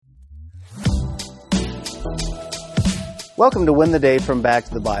Welcome to Win the Day from Back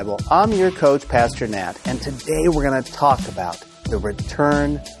to the Bible. I'm your coach, Pastor Nat, and today we're going to talk about the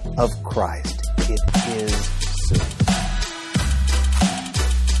return of Christ. It is soon.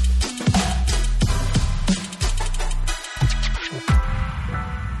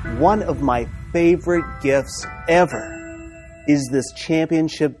 One of my favorite gifts ever is this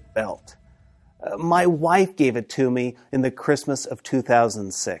championship belt. My wife gave it to me in the Christmas of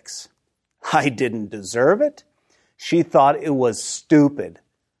 2006. I didn't deserve it. She thought it was stupid.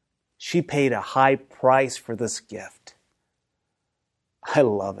 She paid a high price for this gift. I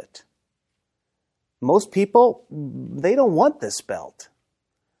love it. Most people, they don't want this belt.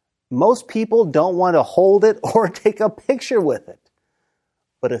 Most people don't want to hold it or take a picture with it.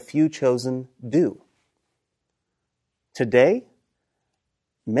 But a few chosen do. Today,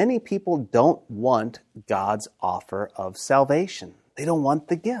 many people don't want God's offer of salvation. They don't want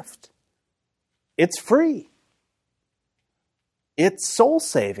the gift. It's free. It's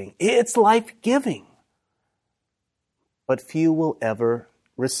soul-saving. It's life-giving. But few will ever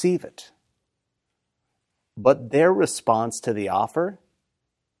receive it. But their response to the offer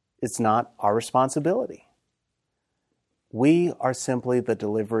is not our responsibility. We are simply the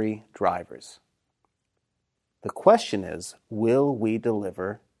delivery drivers. The question is, will we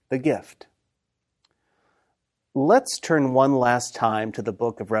deliver the gift? Let's turn one last time to the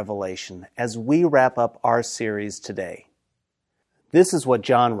book of Revelation as we wrap up our series today. This is what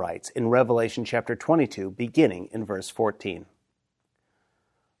John writes in Revelation chapter 22, beginning in verse 14.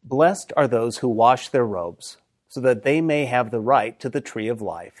 Blessed are those who wash their robes, so that they may have the right to the tree of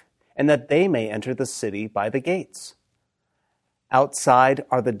life, and that they may enter the city by the gates. Outside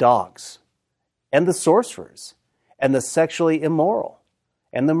are the dogs, and the sorcerers, and the sexually immoral,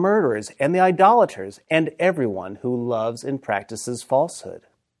 and the murderers, and the idolaters, and everyone who loves and practices falsehood.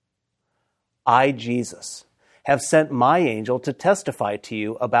 I, Jesus, have sent my angel to testify to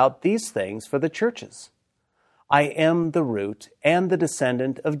you about these things for the churches. I am the root and the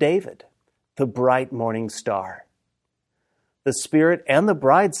descendant of David, the bright morning star. The Spirit and the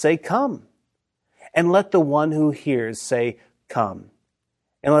bride say, Come. And let the one who hears say, Come.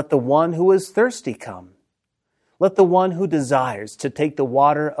 And let the one who is thirsty come. Let the one who desires to take the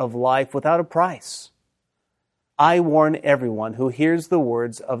water of life without a price. I warn everyone who hears the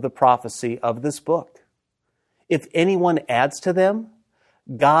words of the prophecy of this book. If anyone adds to them,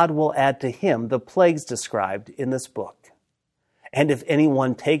 God will add to him the plagues described in this book. And if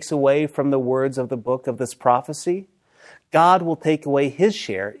anyone takes away from the words of the book of this prophecy, God will take away his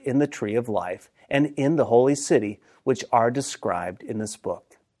share in the tree of life and in the holy city, which are described in this book.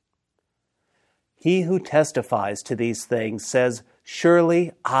 He who testifies to these things says,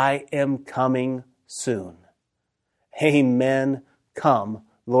 Surely I am coming soon. Amen. Come,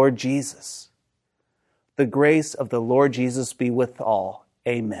 Lord Jesus. The grace of the Lord Jesus be with all.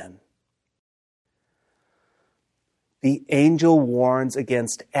 Amen. The angel warns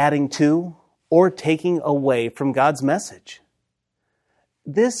against adding to or taking away from God's message.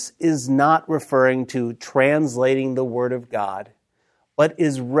 This is not referring to translating the Word of God, but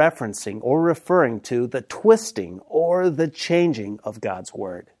is referencing or referring to the twisting or the changing of God's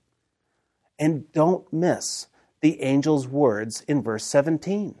Word. And don't miss the angel's words in verse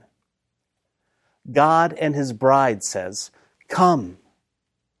 17. God and his bride says, Come,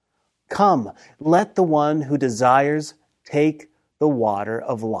 come, let the one who desires take the water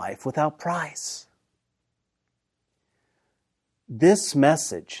of life without price. This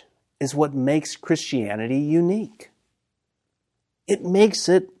message is what makes Christianity unique. It makes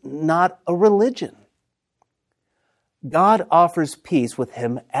it not a religion. God offers peace with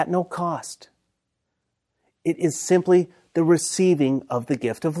him at no cost. It is simply the receiving of the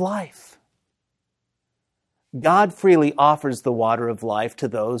gift of life. God freely offers the water of life to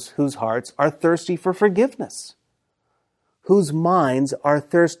those whose hearts are thirsty for forgiveness, whose minds are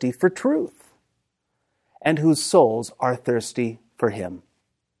thirsty for truth, and whose souls are thirsty for him.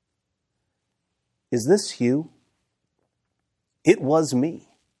 Is this you? It was me.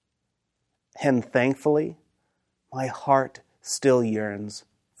 And thankfully, my heart still yearns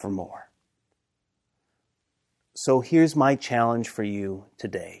for more. So here's my challenge for you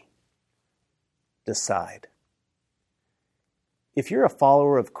today. Decide. If you're a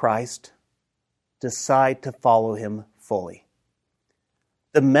follower of Christ, decide to follow him fully.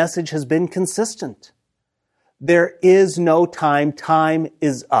 The message has been consistent. There is no time. Time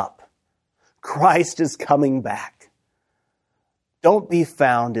is up. Christ is coming back. Don't be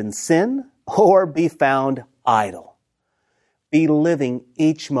found in sin or be found idle. Be living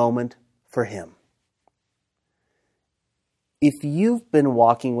each moment for him. If you've been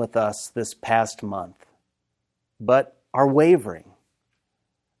walking with us this past month, but are wavering,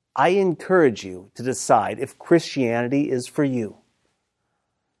 I encourage you to decide if Christianity is for you.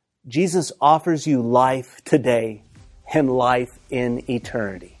 Jesus offers you life today and life in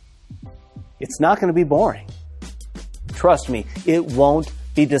eternity. It's not going to be boring. Trust me, it won't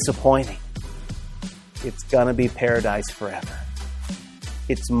be disappointing. It's going to be paradise forever.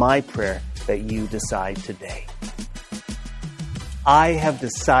 It's my prayer that you decide today. I have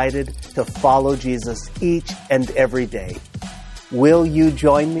decided to follow Jesus each and every day. Will you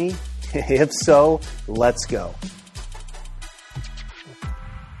join me? If so, let's go.